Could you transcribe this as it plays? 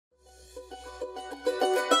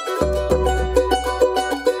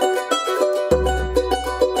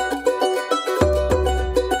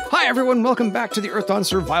everyone, welcome back to the Earthdawn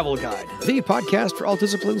Survival Guide, the podcast for all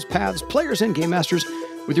disciplines, paths, players, and game masters.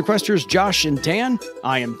 With your questers, Josh and Dan.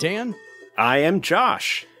 I am Dan. I am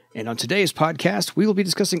Josh. And on today's podcast, we will be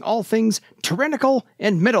discussing all things tyrannical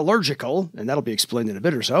and metallurgical, and that'll be explained in a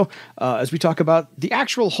bit or so, as we talk about the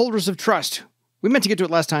actual holders of trust. We meant to get to it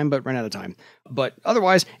last time, but ran out of time. But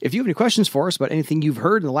otherwise, if you have any questions for us about anything you've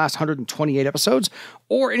heard in the last 128 episodes,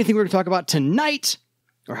 or anything we're going to talk about tonight,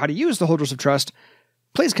 or how to use the holders of trust,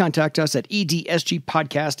 please contact us at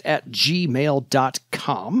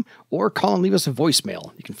edsgpodcast@gmail.com or call and leave us a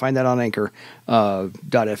voicemail. You can find that on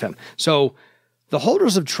anchor.fm. So the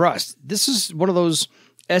holders of trust, this is one of those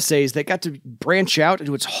essays that got to branch out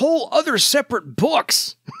into its whole other separate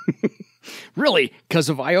books. Really, because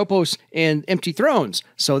of Iopos and Empty Thrones.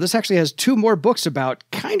 So this actually has two more books about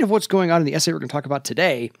kind of what's going on in the essay we're going to talk about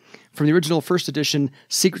today from the original first edition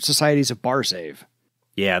Secret Societies of Barsave.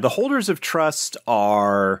 Yeah, the holders of trust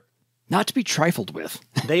are not to be trifled with.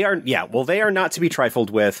 They are not to be trifled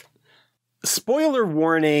with. Spoiler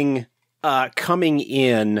warning coming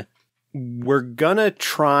in, we're gonna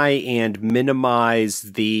try and minimize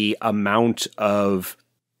the amount of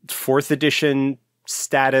 4th edition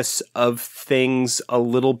status of things a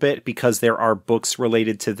little bit because there are books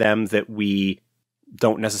related to them that we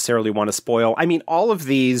don't necessarily want to spoil. I mean, all of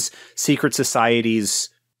these Secret Societies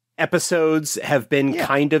episodes have been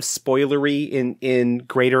kind of spoilery in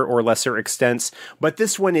greater or lesser extents, but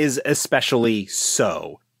this one is especially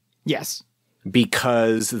so. Yes.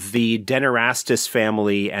 Because the Denairastas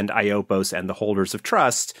family and Iopos and the Holders of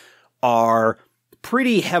Trust are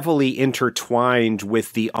pretty heavily intertwined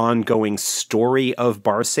with the ongoing story of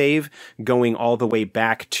Barsave, going all the way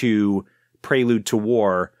back to Prelude to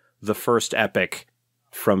War, the first epic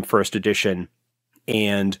from first edition.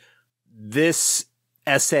 And this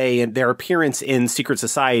essay and their appearance in Secret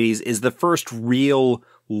Societies is the first real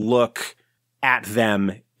look at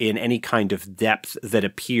them in any kind of depth that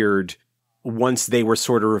appeared once they were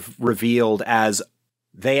sort of revealed as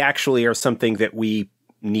they actually are something that we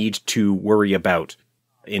need to worry about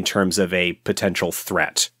in terms of a potential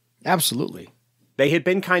threat. Absolutely. They had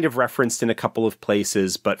been kind of referenced in a couple of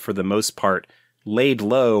places, but for the most part, laid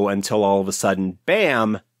low until all of a sudden,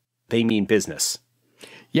 bam, they mean business.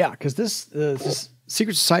 Yeah, because this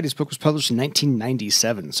Secret Societies book was published in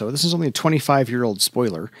 1997, so this is only a 25-year-old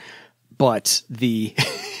spoiler, but the...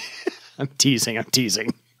 I'm teasing.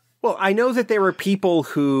 Well, I know that there were people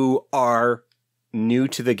who are new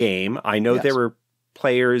to the game. I know there were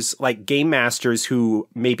players, like game masters, who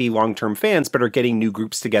may be long-term fans, but are getting new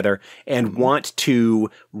groups together and want to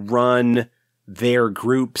run their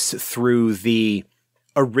groups through the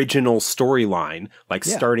original storyline, like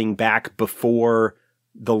starting back before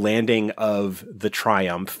the landing of the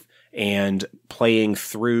Triumph and playing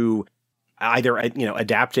through either,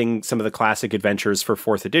 adapting some of the classic adventures for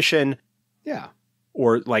 4th edition. Yeah.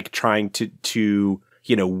 Or like trying to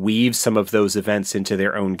weave some of those events into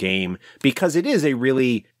their own game, because it is a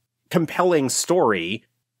really compelling story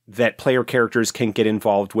that player characters can get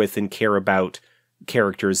involved with and care about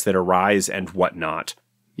characters that arise and whatnot.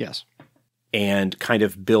 Yes. And kind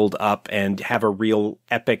of build up and have a real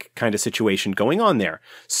epic kind of situation going on there.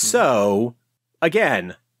 So,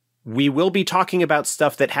 again, we will be talking about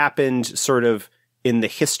stuff that happened sort of in the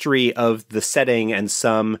history of the setting and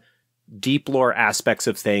some deep lore aspects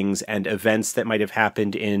of things and events that might have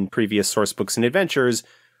happened in previous source books and adventures.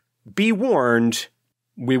 Be warned,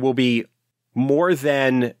 we will be more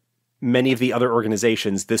than many of the other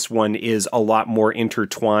organizations. This one is a lot more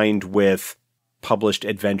intertwined with published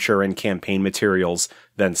adventure and campaign materials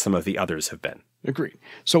than some of the others have been. Agreed.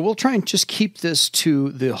 So we'll try and just keep this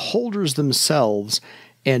to the holders themselves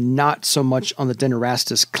and not so much on the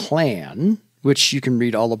Denairastas clan, which you can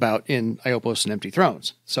read all about in Iopos and Empty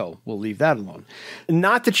Thrones. So we'll leave that alone.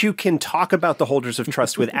 Not that you can talk about the Holders of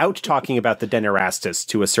Trust without talking about the Denairastas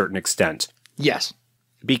to a certain extent. Yes.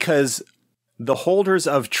 Because the Holders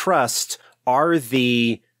of Trust are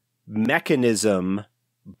the mechanism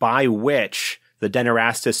by which the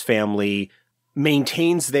Denairastas family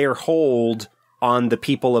maintains their hold on the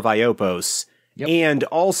people of Iopos, and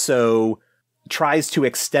also tries to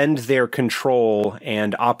extend their control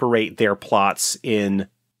and operate their plots in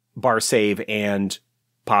Barsave and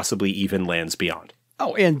possibly even lands beyond.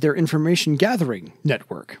 Oh, and their information gathering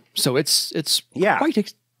network. So it's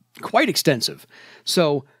quite extensive.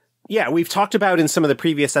 So yeah, we've talked about in some of the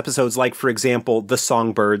previous episodes, like for example, the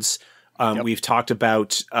Songbirds. We've talked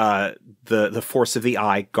about the Force of the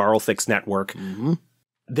Eye, Garlthic's network. Mm-hmm.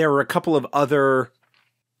 There were a couple of other.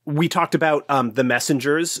 We talked about the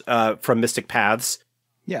Messengers from Mystic Paths.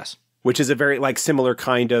 Yes. Which is a very similar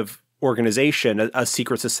kind of organization, a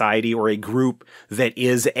secret society or a group that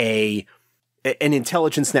is an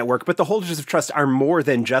intelligence network, but the holders of trust are more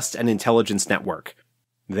than just an intelligence network.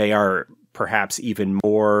 They are perhaps even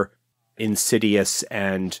more insidious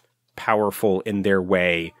and powerful in their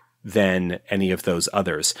way than any of those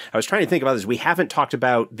others. I was trying to think about this. We haven't talked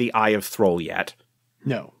about the Eye of Thrall yet.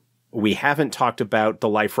 No. We haven't talked about the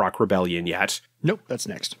Life Rock Rebellion yet. Nope, that's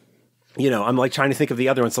next. I'm like trying to think of the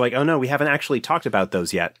other ones. So like, oh no, we haven't actually talked about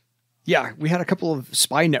those yet. Yeah, we had a couple of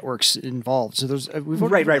spy networks involved. So we've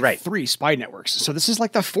already right. 3 spy networks. So this is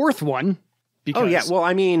like the 4th one. Oh yeah, well,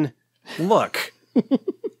 I mean, look,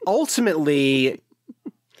 ultimately,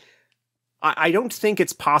 I don't think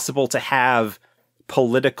it's possible to have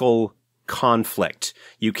political conflict.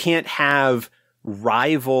 You can't have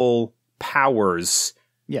rival powers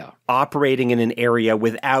operating in an area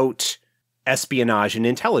without espionage and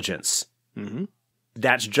intelligence. Mm-hmm.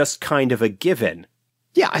 That's just kind of a given.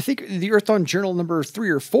 Yeah, I think the Earthdawn Journal number 3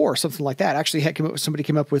 or 4, something like that, actually somebody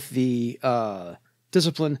came up with the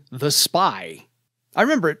discipline, the spy. I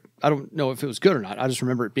remember it. I don't know if it was good or not. I just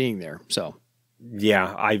remember it being there. So,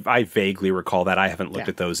 yeah, I vaguely recall that. I haven't looked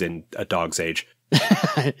at those in a dog's age.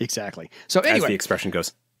 Exactly. So anyway, as the expression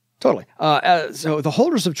goes. Totally. So the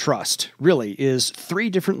holders of trust really is 3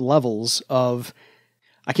 different levels of,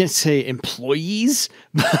 I can't say employees,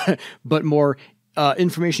 but more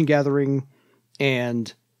information gathering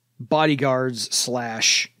and bodyguards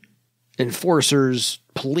 / enforcers,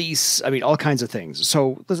 police, I mean, all kinds of things.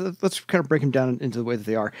 So let's kind of break them down into the way that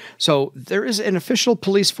they are. So there is an official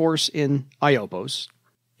police force in Iopos,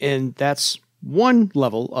 and that's one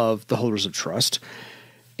level of the holders of trust.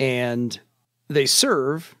 And they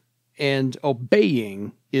serve, and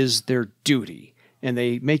obeying is their duty. And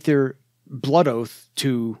they make their blood oath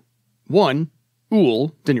to 1,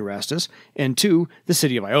 Denairastas, and 2, the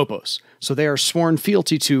city of Iopos. So they are sworn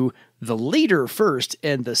fealty to the leader first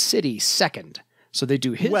and the city second. So they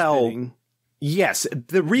do his bidding. Yes.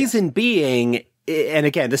 The reason being, and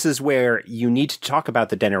again, this is where you need to talk about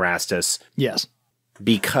the Denairastas. Yes.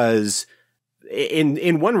 Because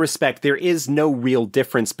in one respect, there is no real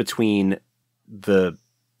difference between the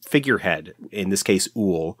figurehead, in this case,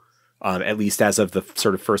 at least as of the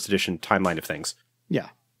sort of first edition timeline of things. Yeah.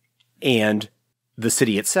 And the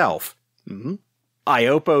city itself. Mm-hmm.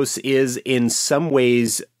 Iopos is in some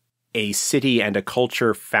ways a city and a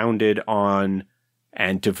culture founded on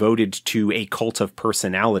and devoted to a cult of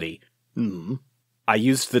personality. Mm-hmm. I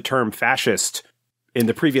used the term fascist in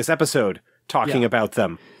the previous episode talking about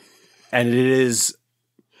them, and it is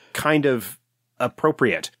kind of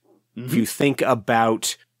appropriate. Mm-hmm. If you think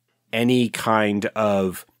about any kind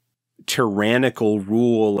of tyrannical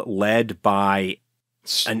rule led by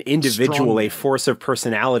an individual, a force of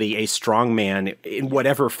personality, a strongman, in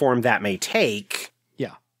whatever form that may take.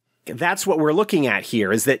 Yeah. That's what we're looking at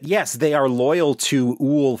here, is that, yes, they are loyal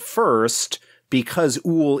to first because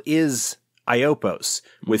is Iopos.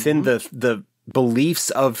 Within the beliefs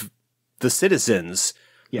of the citizens,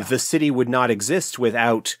 the city would not exist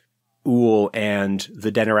without and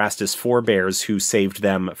the Denairastas forebears who saved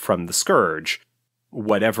them from the scourge.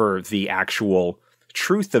 Whatever the actual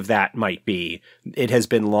truth of that might be, it has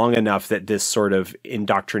been long enough that this sort of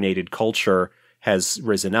indoctrinated culture has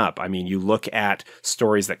risen up. I mean, you look at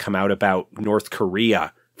stories that come out about North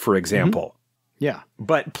Korea, for example. Mm-hmm. Yeah.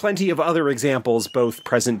 But plenty of other examples, both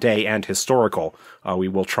present day and historical. We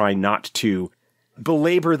will try not to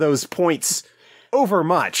belabor those points over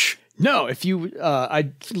much. No, if you,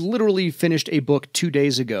 I literally finished a book 2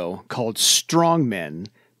 days ago called Strong Men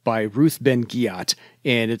by Ruth Ben-Ghiat,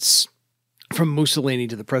 and it's from Mussolini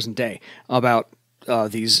to the present day about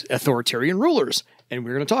these authoritarian rulers. And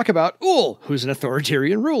we're going to talk about who's an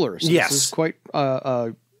authoritarian ruler. So yes. This is quite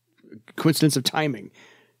a coincidence of timing.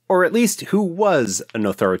 Or at least who was an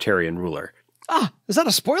authoritarian ruler. Ah, is that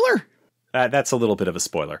a spoiler? That's a little bit of a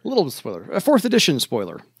spoiler. A little bit of spoiler. A 4th edition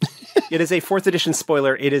spoiler. It is a 4th edition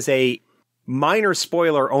spoiler. It is a minor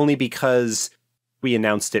spoiler only because we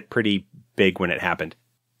announced it pretty big when it happened.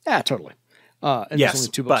 Yeah, totally. And yes, there's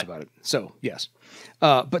only 2 books about it. So, yes.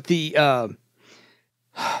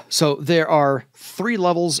 So there are 3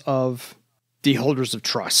 levels of the holders of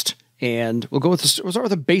trust. And we'll we'll start with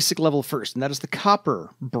the basic level first, and that is the copper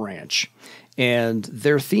branch. And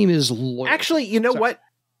their theme is loyalty. Actually, you know what?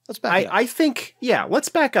 Let's back up. I think, let's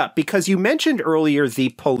back up, because you mentioned earlier the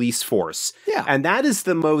police force. Yeah. And that is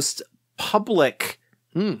the most public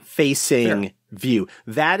facing view.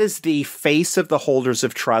 That is the face of the holders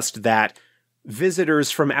of trust that visitors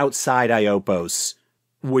from outside Iopos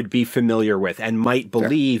would be familiar with and might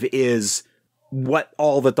believe is what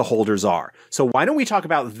all that the holders are. So why don't we talk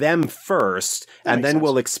about them first, and then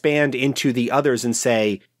we'll expand into the others and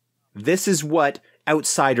say, this is what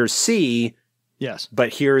outsiders see. Yes.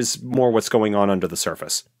 But here's more what's going on under the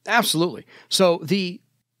surface. Absolutely. So the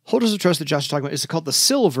holders of trust that Josh is talking about is called the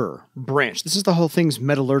silver branch. This is the whole thing's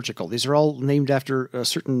metallurgical. These are all named after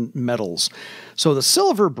certain metals. So the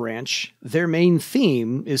silver branch, their main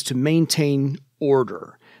theme is to maintain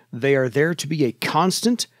order. They are there to be a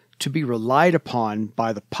constant, to be relied upon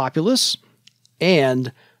by the populace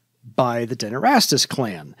and by the Denairastas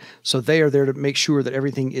clan. So they are there to make sure that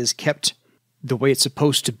everything is kept the way it's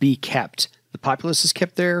supposed to be kept. The populace is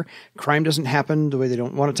kept there. Crime doesn't happen the way they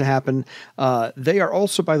don't want it to happen. They are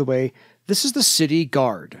also, by the way, this is the city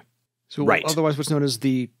guard. So otherwise what's known as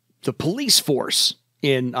the police force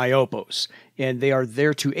in Iopos. And they are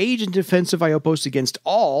there to aid in defense of Iopos against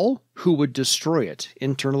all who would destroy it,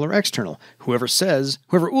 internal or external. Whoever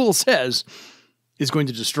Uhl says is going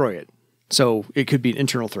to destroy it. So it could be an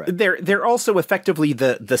internal threat. They're also effectively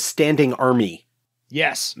the standing army.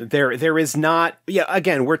 Yes. There is not,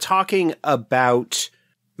 again, we're talking about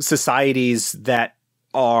societies that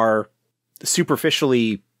are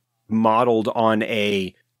superficially modeled on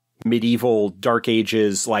a medieval Dark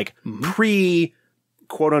Ages, like pre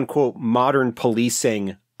quote unquote modern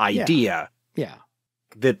policing idea. Yeah.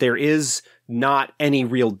 That there is not any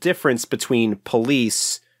real difference between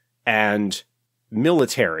police and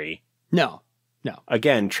military. No.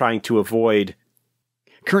 Again, trying to avoid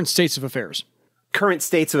current states of affairs.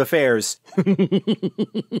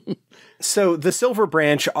 So the Silver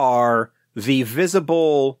Branch are the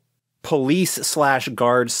visible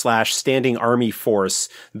police/guard/standing army force.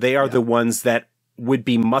 They are the ones that would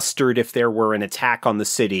be mustered if there were an attack on the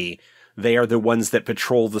city. They are the ones that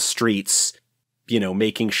patrol the streets,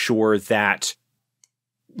 making sure that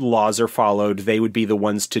laws are followed. They would be the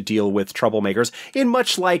ones to deal with troublemakers, in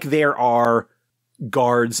much like there are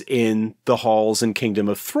guards in the halls and Kingdom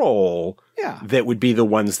of Thrall that would be the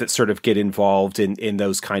ones that sort of get involved in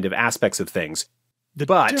those kind of aspects of things. The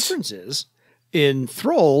difference is, in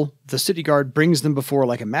Thrall, the city guard brings them before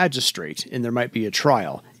like a magistrate, and there might be a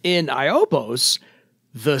trial. In Iopos,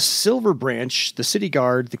 the Silver Branch, the city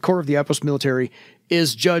guard, the core of the Iopos military,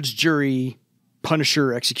 is judge, jury,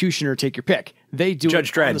 punisher, executioner, take your pick. They do Judge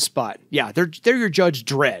it Dredd on the spot. Yeah, they're your Judge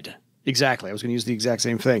Dredd. Exactly. I was going to use the exact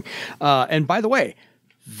same thing. And by the way,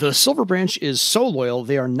 the Silver Branch is so loyal,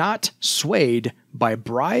 they are not swayed by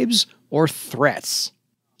bribes or threats.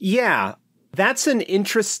 Yeah, that's an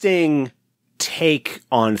interesting take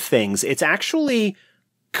on things. It's actually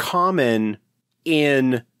common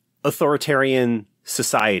in authoritarian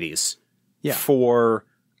societies for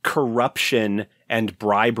corruption and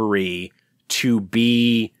bribery to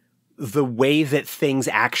be the way that things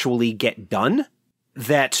actually get done.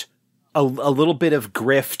 That a little bit of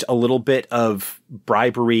grift, a little bit of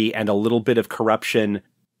bribery, and a little bit of corruption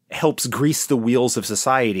helps grease the wheels of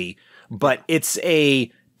society. But it's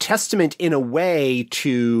a testament in a way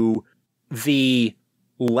to the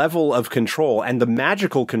level of control and the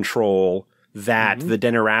magical control that the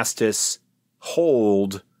Denairastas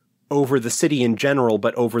hold over the city in general,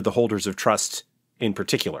 but over the holders of trust in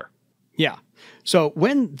particular. Yeah. So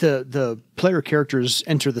when the player characters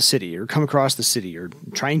enter the city or come across the city or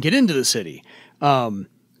try and get into the city, the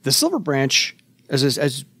Silver Branch,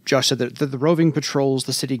 as Josh said, the roving patrols,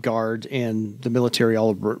 the city guard, and the military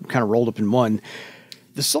all kind of rolled up in one.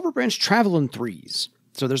 The Silver Branch travel in threes.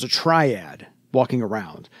 So there's a triad walking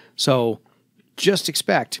around. So just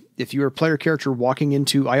expect, if you're a player character walking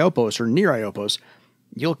into Iopos or near Iopos,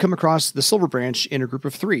 you'll come across the Silver Branch in a group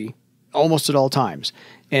of three almost at all times.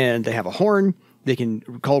 And they have a horn. They can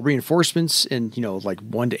call reinforcements in, like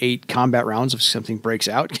 1 to 8 combat rounds if something breaks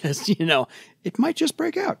out, because, it might just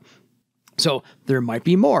break out. So there might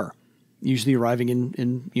be more, usually arriving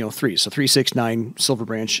in threes. So 3, 6, 9 Silver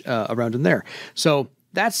Branch around in there. So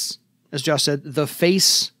that's, as Josh said, the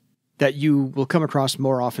face that you will come across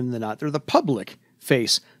more often than not. They're the public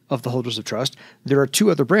face of the holders of trust. There are 2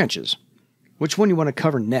 other branches. Which one you want to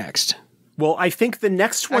cover next? Well, I think the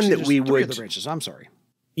next one that we would... 3 other branches, I'm sorry.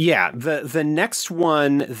 Yeah, the next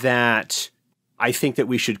one that I think that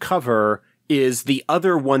we should cover is the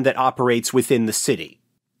other one that operates within the city,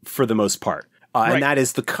 for the most part. Right. And that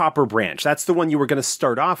is the Copper Branch. That's the one you were going to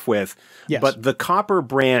start off with. Yes. But the Copper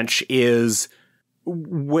Branch is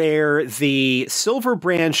where the Silver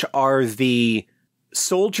Branch are the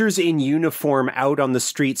soldiers in uniform out on the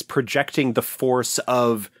streets projecting the force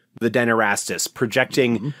of the Denairastas,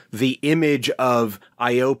 projecting the image of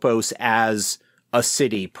Iopos as a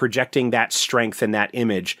city, projecting that strength and that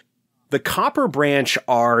image. The Copper Branch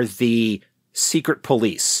are the secret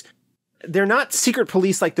police. they're not secret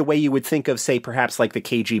police like the way you would think of, say, perhaps like the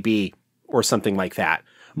KGB or something like that.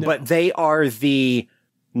 No. But they are the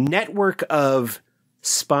network of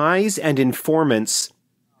spies and informants,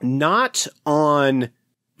 not on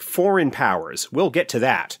foreign powers. We'll get to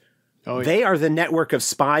that. Oh, yeah. They are the network of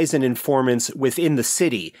spies and informants within the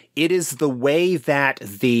city. It is the way that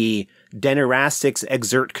the Denairastas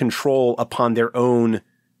exert control upon their own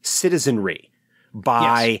citizenry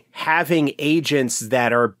by having agents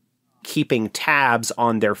that are keeping tabs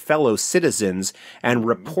on their fellow citizens and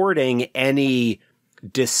reporting any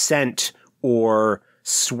dissent or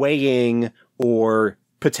swaying or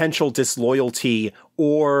potential disloyalty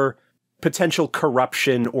or potential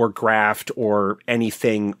corruption or graft or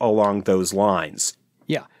anything along those lines.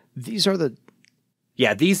 Yeah. These are the...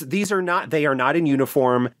 Yeah, these are not... They are not in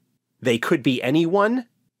uniform. They could be anyone,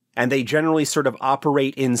 and they generally sort of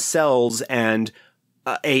operate in cells, and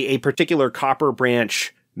a particular Copper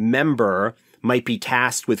Branch member might be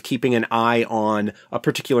tasked with keeping an eye on a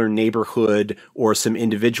particular neighborhood or some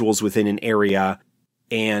individuals within an area,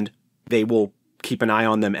 and they will keep an eye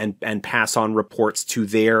on them and pass on reports to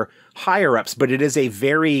their higher-ups. But it is a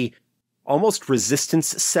very almost resistance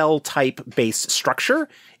cell type base structure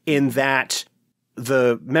in that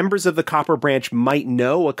the members of the Copper Branch might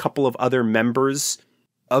know a couple of other members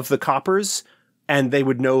of the Coppers, and they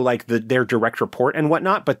would know like their direct report and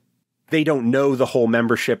whatnot, but they don't know the whole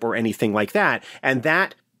membership or anything like that. And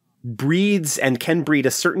that breeds and can breed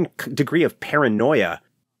a certain degree of paranoia.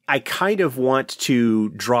 I kind of want to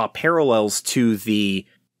draw parallels to the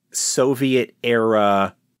Soviet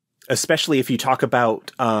era, especially if you talk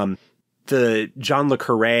about the John le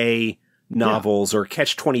Carré novels or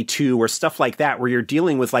Catch-22 or stuff like that, where you're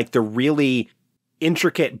dealing with like the really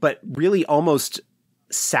intricate but really almost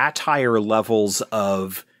satire levels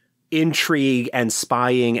of intrigue and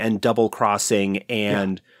spying and double-crossing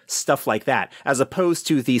and stuff like that, as opposed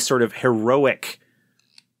to the sort of heroic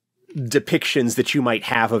depictions that you might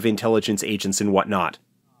have of intelligence agents and whatnot.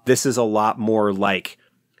 This is a lot more like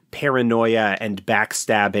paranoia and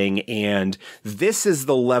backstabbing, and this is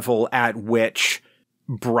the level at which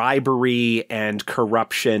bribery and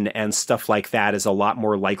corruption and stuff like that is a lot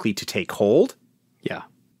more likely to take hold. Yeah.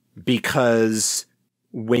 Because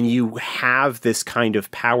when you have this kind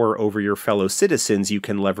of power over your fellow citizens, you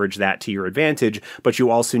can leverage that to your advantage, but you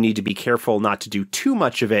also need to be careful not to do too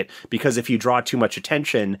much of it, because if you draw too much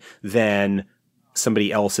attention, then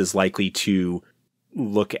somebody else is likely to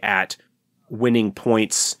look at winning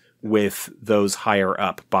points with those higher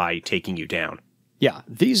up by taking you down. Yeah,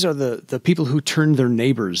 these are the people who turned their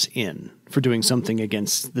neighbors in for doing something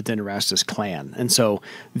against the Denairastas clan. And so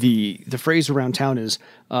the phrase around town is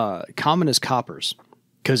common as coppers,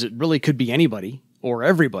 because it really could be anybody or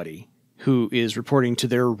everybody who is reporting to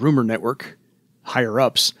their rumor network, higher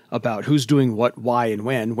ups, about who's doing what, why, and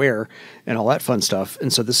when, where, and all that fun stuff.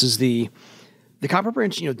 And so this is the Copper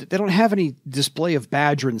Branch, they don't have any display of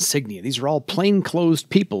badge or insignia. These are all plainclothes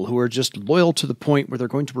people who are just loyal to the point where they're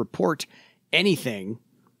going to report anything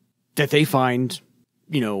that they find,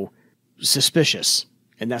 suspicious.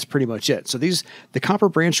 And that's pretty much it. So the Copper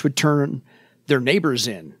Branch would turn their neighbors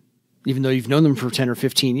in. Even though you've known them for 10 or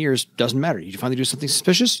 15 years, doesn't matter. You finally do something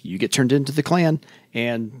suspicious, you get turned into the clan,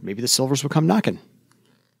 and maybe the Silvers will come knocking.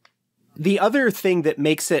 The other thing that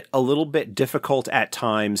makes it a little bit difficult at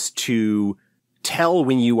times to tell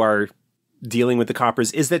when you are dealing with the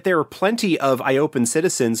Coppers is that there are plenty of Iopan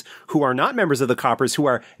citizens who are not members of the Coppers who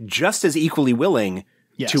are just as equally willing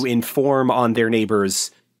to inform on their neighbors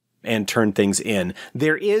and turn things in.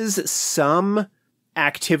 There is some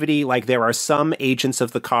activity, like there are some agents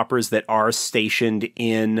of the Coppers that are stationed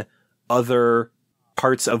in other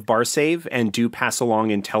parts of Barsave and do pass along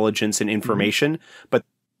intelligence and information, but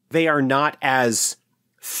they are not as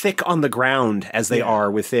thick on the ground as they are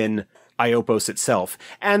within Iopos itself.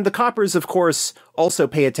 And the Coppers, of course, also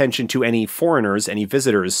pay attention to any foreigners, any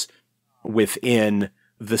visitors within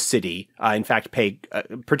the city. In fact, pay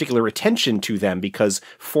particular attention to them, because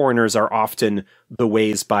foreigners are often the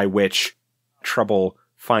ways by which trouble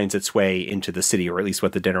finds its way into the city, or at least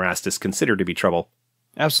what the Denairastas consider to be trouble.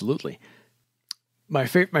 Absolutely. My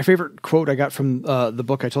favorite quote I got from the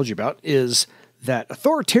book I told you about is that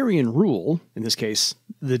authoritarian rule, in this case,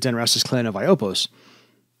 the Denairastas clan of Iopos,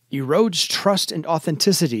 erodes trust and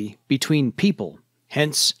authenticity between people,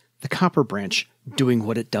 hence the Copper Branch doing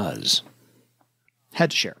what it does.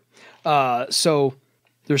 Had to share. So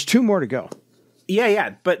there's 2 more to go.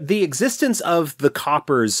 Yeah. But the existence of the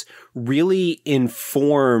Coppers really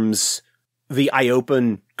informs the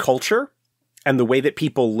Iopan culture and the way that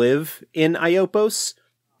people live in Iopos.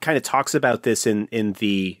 kind of talks about this in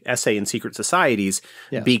the essay in Secret Societies,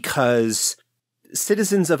 because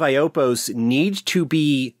citizens of Iopos need to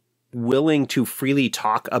be willing to freely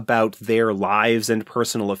talk about their lives and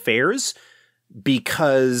personal affairs,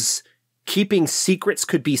 because keeping secrets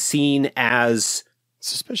could be seen as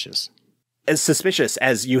suspicious.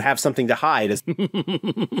 As you have something to hide. As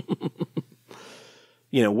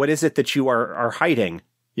what is it that you are hiding?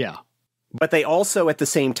 Yeah. But they also, at the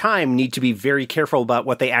same time, need to be very careful about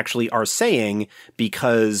what they actually are saying,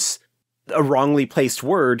 because a wrongly placed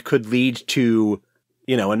word could lead to,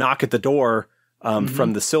 a knock at the door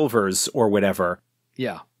from the Silvers or whatever.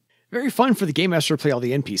 Yeah. Very fun for the game master to play all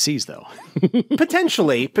the NPCs, though.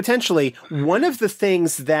 Potentially. One of the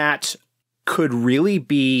things that could really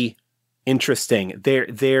be interesting,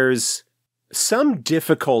 there's some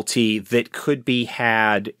difficulty that could be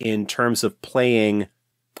had in terms of playing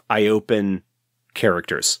Iopan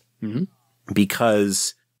characters,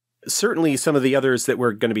 because certainly some of the others that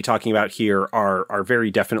we're going to be talking about here are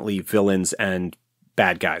very definitely villains and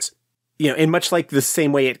bad guys. And much like the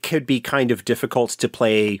same way it could be kind of difficult to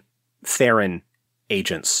play Theron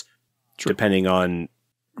agents, depending on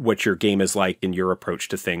what your game is like and your approach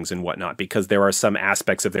to things and whatnot, because there are some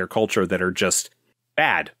aspects of their culture that are just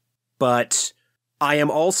bad. But I am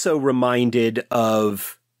also reminded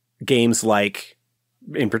of games like,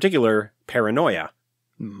 in particular, Paranoia,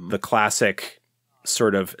 the classic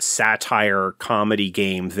sort of satire comedy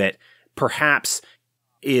game that perhaps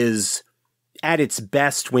is at its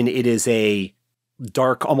best when it is a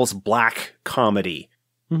dark, almost black comedy.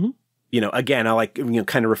 Again, I like,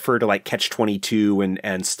 kind of refer to like Catch-22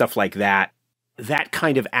 and stuff like that. That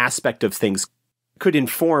kind of aspect of things could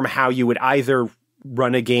inform how you would either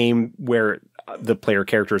run a game where the player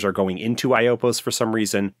characters are going into Iopos for some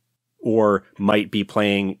reason, or might be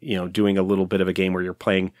playing, doing a little bit of a game where you're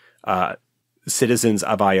playing citizens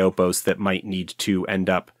of Iopos that might need to end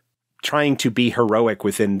up trying to be heroic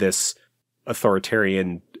within this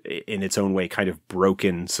authoritarian, in its own way, kind of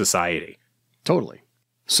broken society. Totally.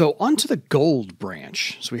 So onto the gold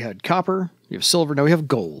branch. So we had copper, we have silver, now we have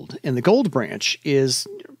gold. And the gold branch is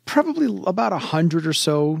probably about 100 or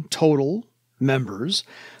so total members.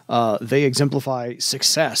 They exemplify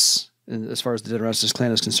success as far as the Denairastas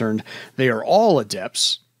clan is concerned. They are all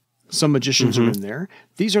adepts. Some magicians are in there.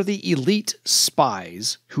 These are the elite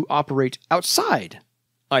spies who operate outside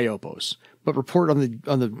Iopos, but report on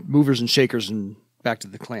the movers and shakers and back to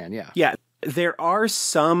the clan. Yeah. There are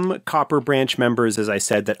some Copper Branch members, as I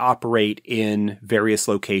said, that operate in various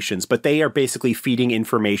locations, but they are basically feeding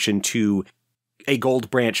information to a Gold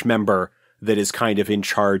Branch member that is kind of in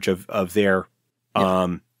charge of their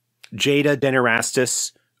Jada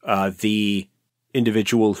Denairastas, the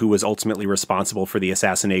individual who was ultimately responsible for the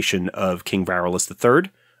assassination of King Varolus III.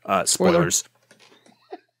 Spoilers.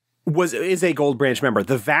 Is a Gold Branch member.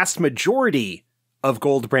 The vast majority of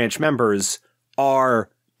Gold Branch members are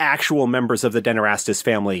actual members of the Denairastas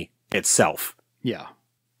family itself. Yeah.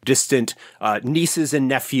 Distant nieces and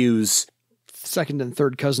nephews. Second and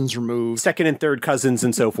third cousins removed. Second and third cousins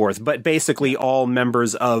and so forth. But basically all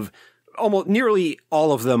members of, almost nearly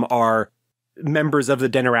all of them are members of the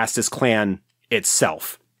Denairastas clan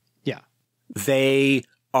itself. Yeah. They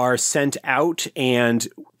are sent out and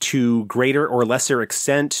to greater or lesser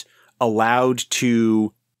extent allowed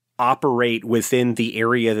to operate within the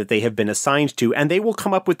area that they have been assigned to, and they will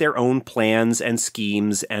come up with their own plans and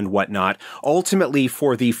schemes and whatnot, ultimately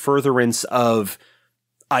for the furtherance of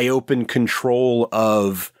Iopan control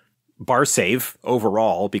of Barsave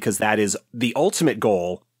overall, because that is the ultimate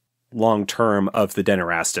goal long-term of the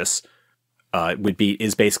Denairastas,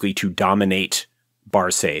 is basically to dominate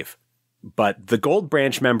Barsave. But the Gold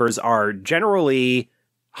Branch members are generally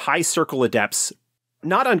high circle adepts,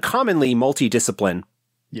 not uncommonly multidiscipline.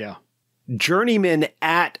 Yeah. Journeymen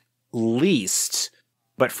at least,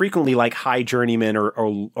 but frequently like high journeyman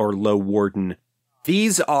or low warden.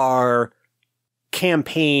 These are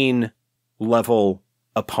campaign level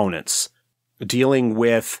opponents dealing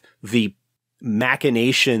with the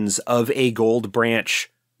machinations of a Gold Branch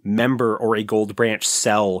member or a Gold Branch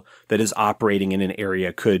cell that is operating in an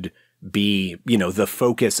area could be, the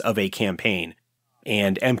focus of a campaign.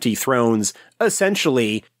 And Empty Thrones,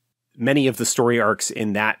 essentially, many of the story arcs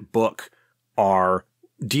in that book are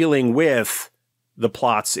dealing with the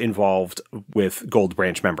plots involved with Gold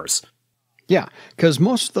Branch members. Yeah, because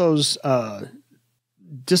most of those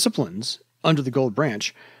disciplines under the Gold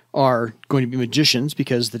Branch are going to be magicians,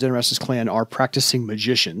 because the Denairastas clan are practicing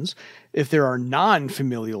magicians. If there are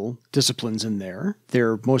non-familial disciplines in there,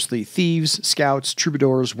 they're mostly thieves, scouts,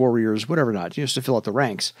 troubadours, warriors, whatever not, just to fill out the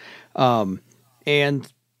ranks.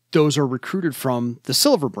 And those are recruited from the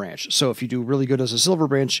silver branch. So if you do really good as a silver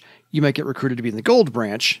branch, you might get recruited to be in the gold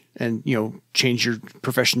branch and, change your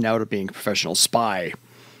profession now to being a professional spy.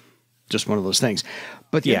 Just one of those things.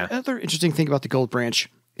 But the other interesting thing about the gold branch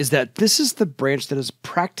is that this is the branch that is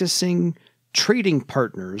practicing trading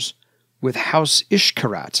partners with House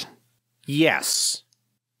Ishkarat. Yes.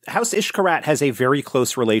 House Ishkarat has a very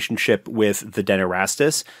close relationship with the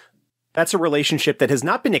Denairastas. That's a relationship that has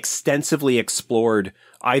not been extensively explored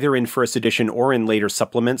either in first edition or in later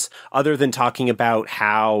supplements, other than talking about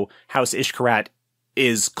how House Ishkarat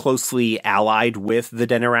is closely allied with the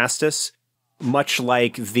Denairastas, much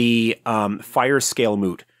like the Fire Scale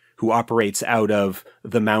Moot, who operates out of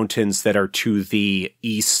the mountains that are to the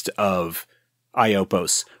east of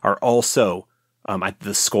Iopos, are also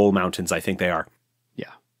the Skull Mountains, I think they are.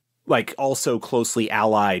 Yeah. Like, also closely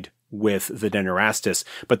allied with the Denairastas,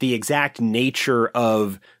 but the exact nature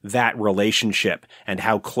of that relationship and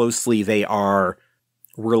how closely they are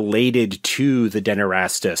related to the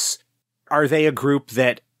Denairastas. Are they a group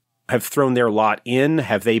that have thrown their lot in?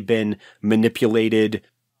 Have they been manipulated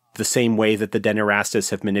the same way that the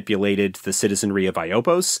Denairastas have manipulated the citizenry of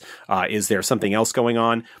Iopos? Is there something else going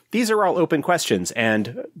on? These are all open questions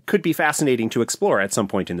and could be fascinating to explore at some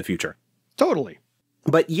point in the future. Totally.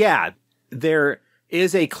 But yeah, there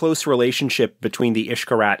is a close relationship between the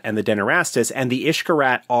Ishkarat and the Denairastas, and the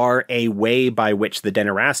Ishkarat are a way by which the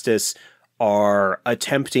Denairastas are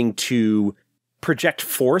attempting to project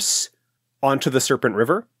force onto the Serpent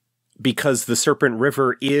River, because the Serpent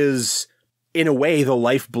River is, in a way, the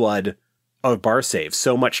lifeblood of Barsave.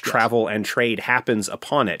 So much travel and trade happens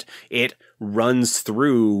upon it. It runs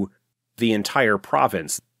through the entire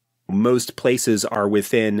province. Most places are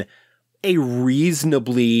within a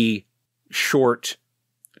reasonably short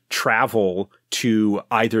travel to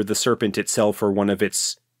either the Serpent itself or one of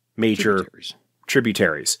its major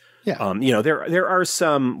tributaries. Yeah. There are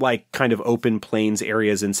some kind of open plains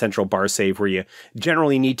areas in central Barsave where you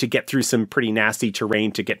generally need to get through some pretty nasty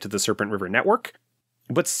terrain to get to the Serpent River network.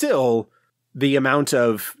 But still, the amount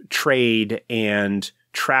of trade and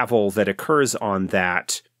travel that occurs on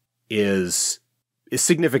that is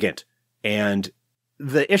significant. And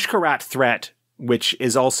the Ishkarat threat, which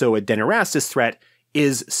is also a Denairastas threat,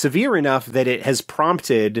 is severe enough that it has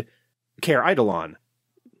prompted Caer Eidolon,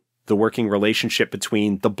 the working relationship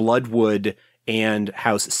between the Bloodwood and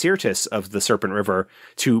House Syrtis of the Serpent River,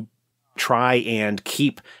 to try and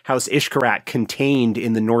keep House Ishkarat contained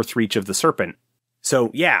in the north reach of the Serpent. So,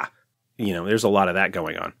 yeah, there's a lot of that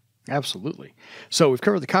going on. Absolutely. So we've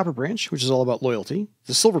covered the Copper Branch, which is all about loyalty,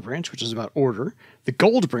 the Silver Branch, which is about order, the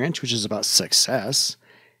Gold Branch, which is about success.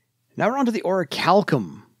 Now we're on to the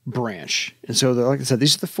Orichalcum Branch. And so, like I said,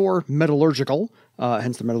 these are the four metallurgical,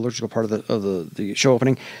 hence the metallurgical part of the show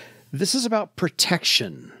opening. This is about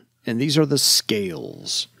protection, and these are the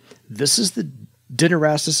scales. This is the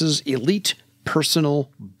Denairastas' elite personal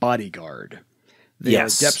bodyguard. They are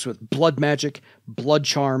adepts with blood magic, blood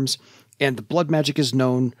charms, and the blood magic is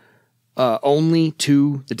known only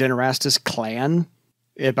to the Denairastas clan,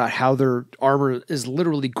 about how their armor is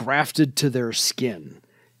literally grafted to their skin.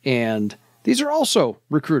 And these are also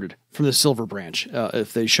recruited from the Silver Branch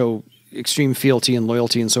if they show extreme fealty and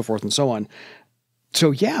loyalty and so forth and so on.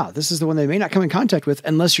 So yeah, this is the one they may not come in contact with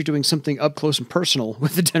unless you're doing something up close and personal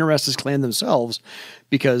with the Denairastas clan themselves,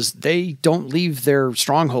 because they don't leave their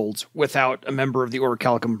strongholds without a member of the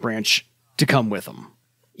Orichalcum Branch to come with them.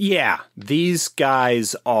 Yeah, these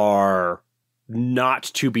guys are not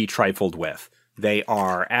to be trifled with. They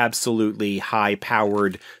are absolutely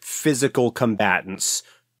high-powered physical combatants.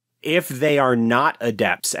 If they are not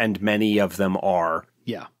adepts, and many of them are,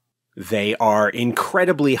 they are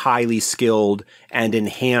incredibly highly skilled and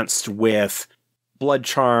enhanced with blood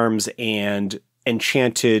charms and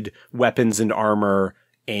enchanted weapons and armor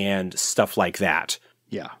and stuff like that.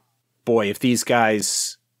 Yeah. Boy, if these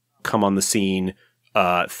guys come on the scene,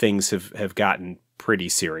 things have gotten pretty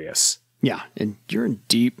serious. Yeah, and you're in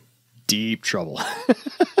deep, deep trouble.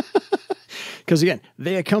 Because again,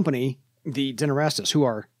 they accompany the Denairastas, who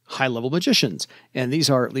are high-level magicians, and these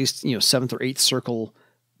are at least 7th or 8th circle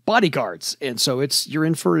bodyguards, and so you're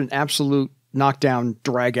in for an absolute knockdown,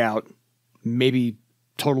 drag out, maybe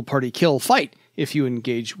total party kill fight if you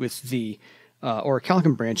engage with the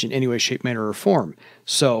Orichalcum Branch in any way, shape, manner, or form.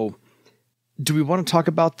 So, do we want to talk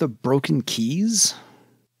about the broken keys?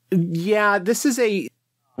 Yeah, this is a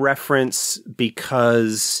reference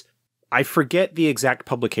because I forget the exact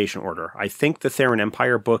publication order. I think the Theron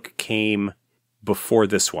Empire book came before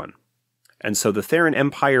this one. And so the Theron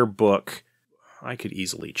Empire book, I could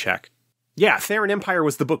easily check. Yeah, Theron Empire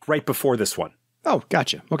was the book right before this one. Oh,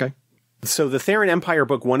 gotcha. Okay. So the Theron Empire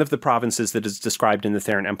book, one of the provinces that is described in the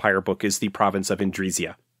Theron Empire book is the province of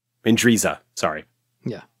Indriza, sorry.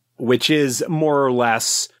 Yeah. Which is more or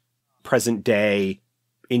less present-day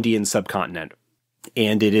Indian subcontinent.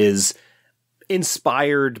 And it is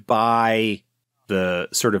inspired by the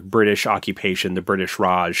sort of British occupation, the British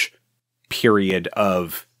Raj period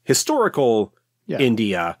of historical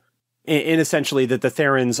India, in essentially that the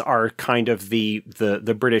Therons are kind of the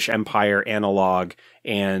British Empire analog,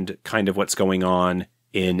 and kind of what's going on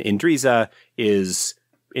in Indriza is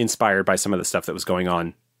inspired by some of the stuff that was going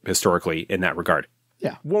on historically in that regard.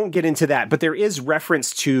 Yeah. Won't get into that, but there is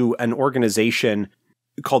reference to an organization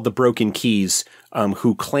called the Broken Keys,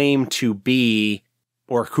 who claim to be,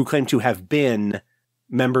 or who claim to have been,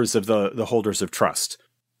 members of the Holders of Trust.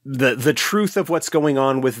 The truth of what's going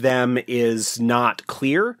on with them is not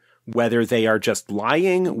clear, whether they are just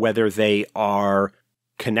lying, whether they are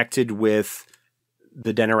connected with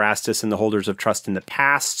the Denairastas and the Holders of Trust in the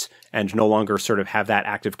past and no longer sort of have that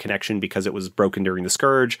active connection because it was broken during the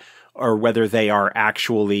Scourge, or whether they are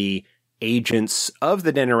actually agents of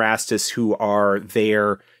the Denairastas who are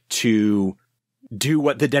there to do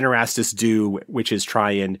what the Denairastas do, which is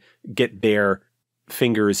try and get their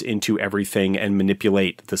fingers into everything and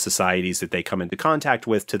manipulate the societies that they come into contact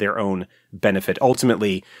with to their own benefit,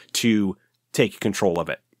 ultimately to take control of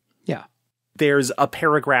it. Yeah. There's a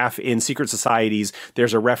paragraph in Secret Societies,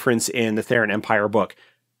 there's a reference in the Theron Empire book,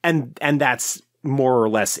 and that's more or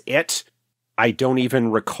less it. I don't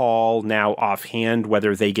even recall now offhand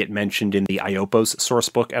whether they get mentioned in the Iopos source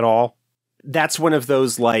book at all. That's one of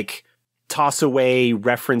those, like, toss away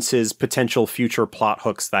references, potential future plot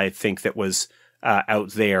hooks that I think that was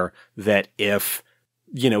out there, that if,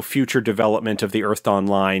 future development of the Earthdawn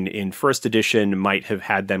line in first edition might have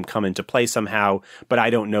had them come into play somehow, but I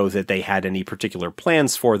don't know that they had any particular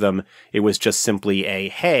plans for them. It was just simply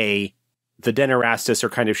hey, the Denairastas are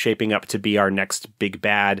kind of shaping up to be our next big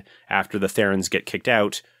bad after the Therons get kicked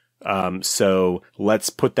out. So let's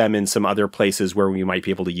put them in some other places where we might be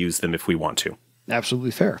able to use them if we want to.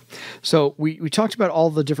 Absolutely fair. So we talked about all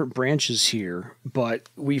the different branches here, but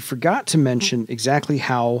we forgot to mention exactly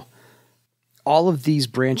how all of these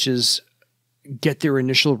branches get their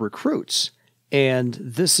initial recruits. And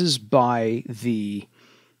this is by the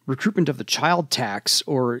recruitment of the child tax,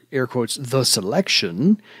 or air quotes, the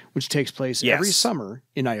selection, which takes place every summer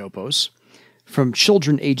in Iopos from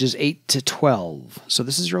children ages 8 to 12. So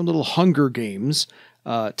this is your own little Hunger Games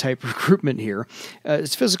type recruitment here.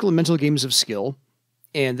 It's physical and mental games of skill.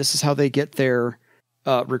 And this is how they get their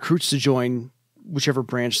recruits to join whichever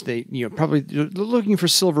branch they, probably looking for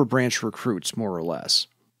silver branch recruits, more or less.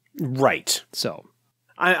 Right. So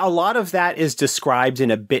a lot of that is described in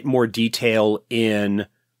a bit more detail in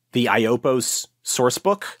the Iopos source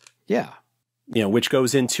book. Yeah. Which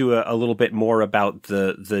goes into a little bit more about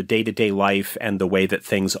the day-to-day life and the way that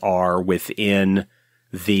things are within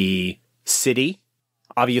the city.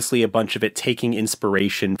 Obviously, a bunch of it taking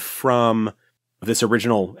inspiration from this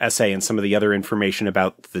original essay and some of the other information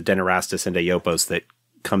about the Denairastas and Iopos that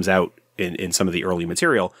comes out in some of the early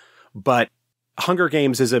material. But Hunger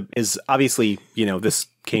Games is obviously, this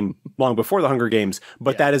came long before the Hunger Games,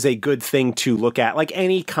 but that is a good thing to look at. Like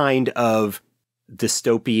any kind of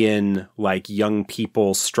dystopian, like young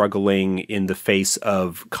people struggling in the face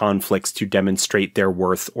of conflicts to demonstrate their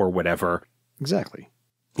worth or whatever. Exactly.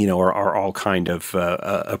 Are all kind of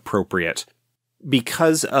appropriate.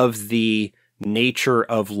 Because of the nature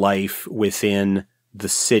of life within the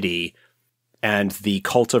city and the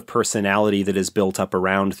cult of personality that is built up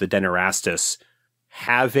around the Denairastas,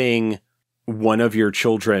 having one of your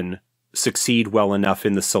children succeed well enough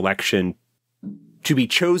in the selection to be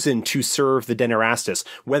chosen to serve the Denairastas,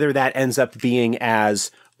 whether that ends up being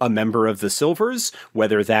as a member of the Silvers,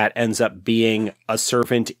 whether that ends up being a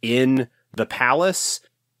servant in the palace,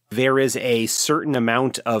 there is a certain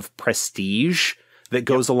amount of prestige that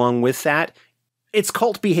goes along with that. It's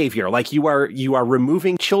cult behavior. Like you are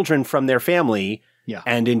removing children from their family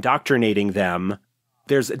and indoctrinating them.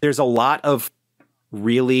 There's a lot of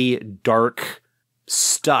really dark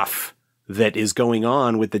stuff that is going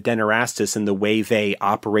on with the Denairastas and the way they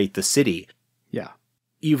operate the city. Yeah.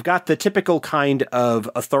 You've got the typical kind of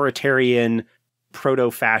authoritarian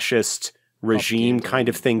proto-fascist regime kind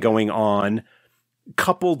of thing going on,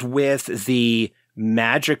 coupled with the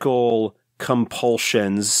magical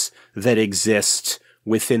compulsions that exist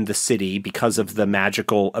within the city because of the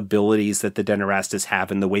magical abilities that the Denairastas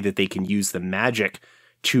have and the way that they can use the magic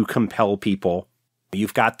to compel people.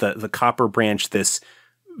 You've got the Copper Branch, this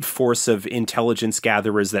force of intelligence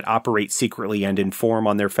gatherers that operate secretly and inform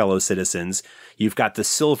on their fellow citizens. You've got the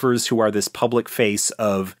Silvers, who are this public face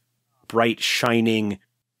of bright, shining,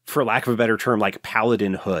 for lack of a better term, like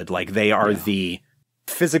paladin hood. Like they are the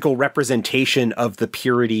physical representation of the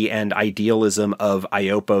purity and idealism of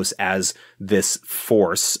Iopos as this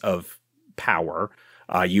force of power.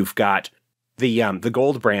 You've got the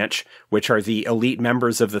Gold Branch, which are the elite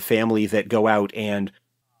members of the family that go out and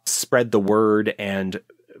spread the word and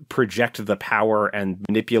project the power and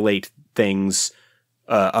manipulate things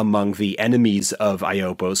among the enemies of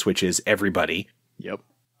Iopos, which is everybody. Yep.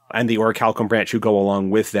 And the Orichalcum Branch who go along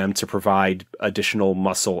with them to provide additional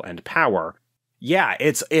muscle and power. Yeah,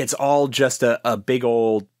 it's all just a big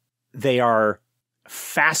old... They are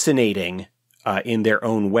fascinating in their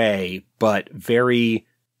own way, but very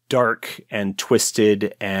dark and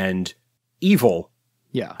twisted and evil.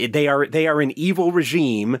 Yeah. They are an evil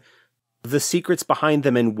regime. The secrets behind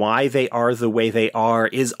them and why they are the way they are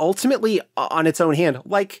is ultimately on its own hand,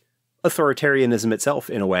 like authoritarianism itself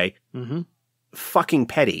in a way, fucking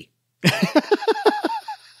petty.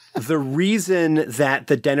 The reason that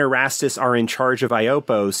the Denairastas are in charge of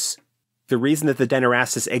Iopos, the reason that the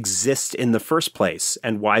Denairastas exist in the first place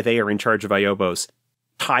and why they are in charge of Iopos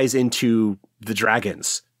ties into the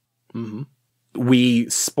dragons. We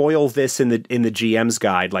spoil this in the GM's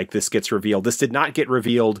guide, like this gets revealed. This did not get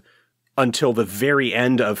revealed until the very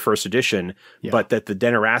end of first edition, but that the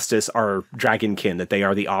Denairastas are dragonkin, that they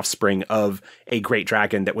are the offspring of a great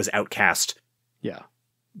dragon that was outcast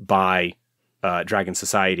by Dragon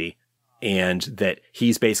Society, and that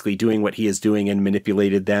he's basically doing what he is doing and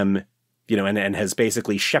manipulated them, you know, and has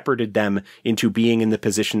basically shepherded them into being in the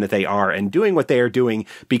position that they are and doing what they are doing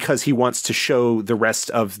because he wants to show the rest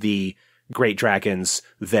of the great dragons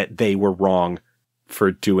that they were wrong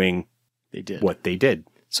for doing what they did.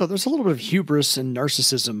 So there's a little bit of hubris and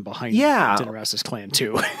narcissism behind the Denairastas clan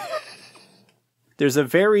too. There's a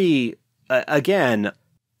very, again,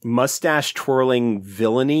 mustache twirling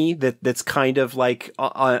villainy that's kind of like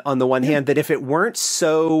on the one hand, that if it weren't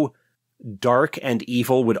so dark and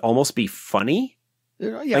evil would almost be funny.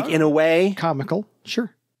 Like in a way. Comical,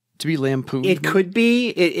 sure. To be lampooned. It could be.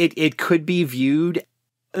 It could be viewed,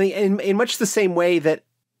 I mean, in much the same way that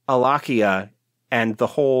Alakia and the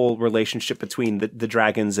whole relationship between the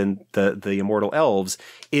dragons and the immortal elves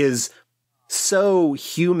is so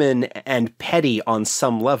human and petty on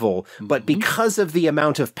some level, but because of the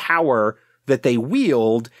amount of power that they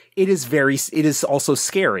wield, it is also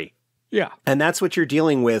scary. Yeah. And that's what you're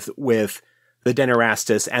dealing with the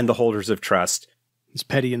Denairastas and the Holders of Trust. It's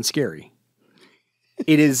petty and scary.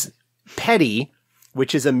 It is petty,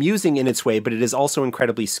 which is amusing in its way, but it is also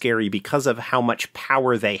incredibly scary because of how much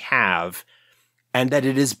power they have, and that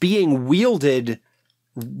it is being wielded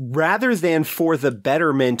rather than for the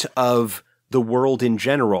betterment of the world in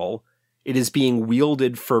general. It is being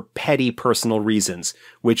wielded for petty personal reasons,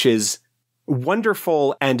 which is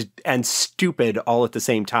wonderful and stupid all at the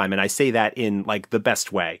same time. And I say that in like the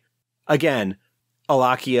best way. Again,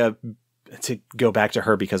 Alakia, to go back to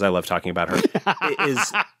her because I love talking about her,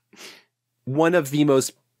 is one of the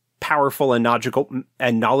most powerful and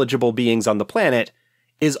knowledgeable beings on the planet,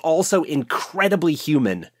 is also incredibly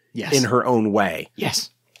human in her own way.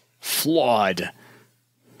 Yes. Flawed.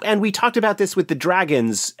 And we talked about this with the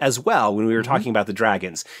dragons as well when we were talking about the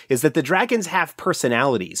dragons, is that the dragons have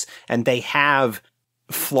personalities and they have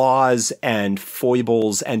flaws and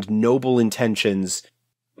foibles and noble intentions,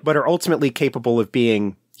 but are ultimately capable of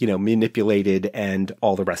being, you know, manipulated and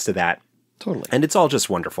all the rest of that. Totally. And it's all just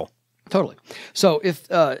wonderful. Totally. So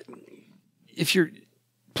if your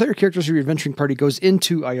player characters or your adventuring party goes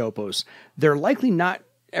into Iopos, they're likely not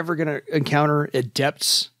ever going to encounter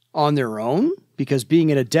adepts on their own, because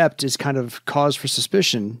being an adept is kind of cause for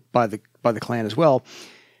suspicion by the clan as well.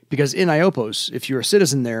 Because in Iopos, if you're a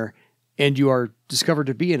citizen there and you are discovered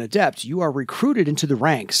to be an adept, you are recruited into the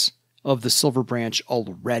ranks of the Silver Branch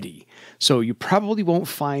already. So you probably won't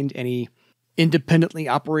find any independently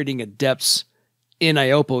operating adepts in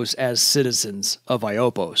Iopos as citizens of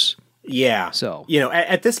Iopos. Yeah. So, you know,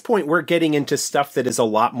 at this point, we're getting into stuff that is a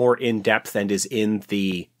lot more in depth and is in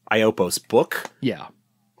the Iopos book. Yeah.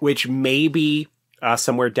 Which maybe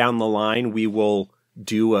somewhere down the line, we will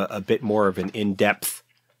do a bit more of an in-depth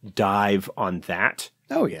dive on that.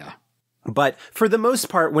 Oh, yeah. But for the most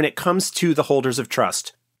part, when it comes to the Holders of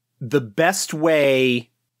Trust, the best way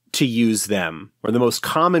to use them, or the most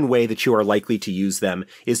common way that you are likely to use them,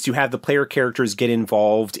 is to have the player characters get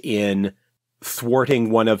involved in thwarting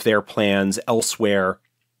one of their plans elsewhere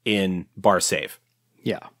in Barsave.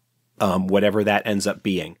 Yeah. Whatever that ends up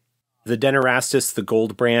being. The Denairastas, the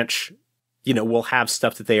Gold Branch, you know, will have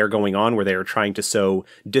stuff that they are going on where they are trying to sow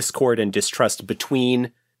discord and distrust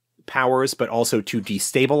between powers, but also to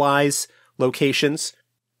destabilize locations.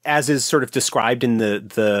 as is sort of described in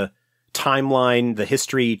the timeline, the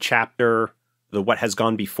history chapter, the what has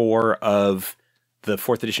gone before of the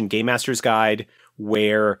 4th edition Game Master's Guide,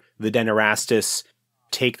 where the Denairastas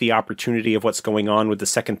take the opportunity of what's going on with the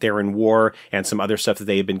Second Theran War and some other stuff that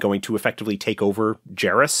they have been going to effectively take over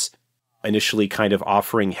Jarrus, initially kind of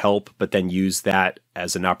offering help, but then use that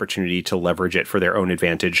as an opportunity to leverage it for their own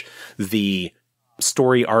advantage. The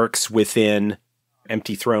story arcs within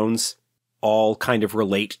Empty Thrones all kind of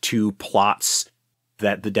relate to plots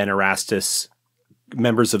that the Denairastas,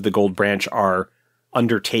 members of the Gold Branch, are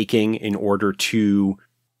undertaking in order to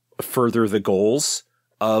further the goals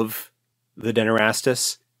of the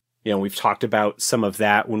Denairastas. You know, we've talked about some of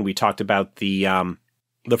that when we talked about the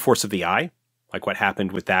Force of the Eye, like what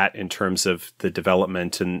happened with that in terms of the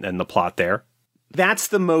development and the plot there. That's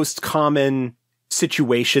the most common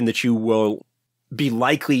situation that you will be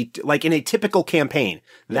likely to, like in a typical campaign.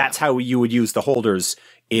 That's how you would use the holders,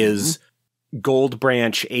 is Gold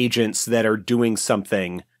Branch agents that are doing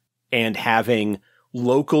something and having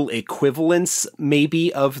local equivalents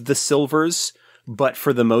maybe of the silvers, but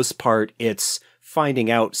for the most part, it's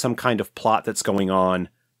finding out some kind of plot that's going on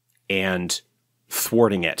and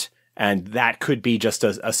thwarting it. And that could be just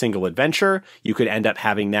a single adventure. You could end up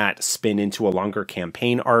having that spin into a longer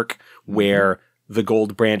campaign arc where the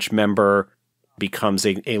Gold Branch member becomes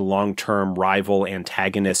a long-term rival,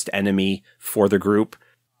 antagonist, enemy for the group,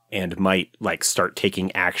 and might like start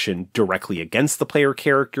taking action directly against the player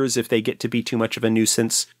characters if they get to be too much of a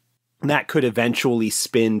nuisance. That could eventually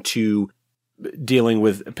spin to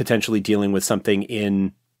potentially dealing with something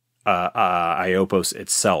in Iopos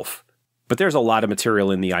itself. But there's a lot of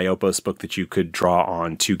material in the Iopos book that you could draw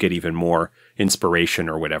on to get even more inspiration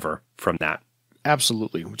or whatever from that.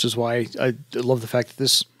 Absolutely, which is why I love the fact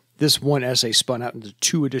that this one essay spun out into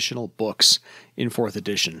 2 additional books in 4th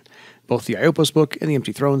edition, both the Iopos book and the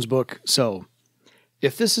Empty Thrones book. So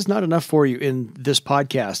if this is not enough for you in this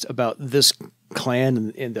podcast about this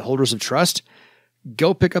clan and the Holders of Trust,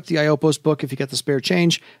 go pick up the Iopos book if you got the spare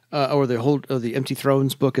change, or the Empty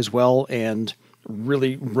Thrones book as well, and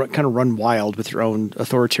really kind of run wild with your own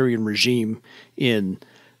authoritarian regime in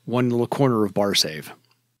one little corner of Bar Save.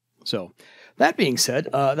 So that being said,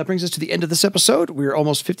 that brings us to the end of this episode. We're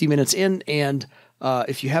almost 50 minutes in, and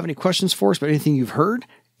if you have any questions for us about anything you've heard,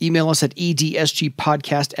 email us at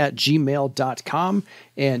edsgpodcast@gmail.com.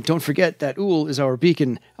 And don't forget that Ool is our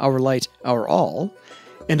beacon, our light, our all.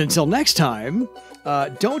 And until next time,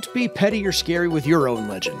 don't be petty or scary with your own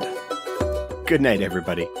legend. Good night,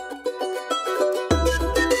 everybody.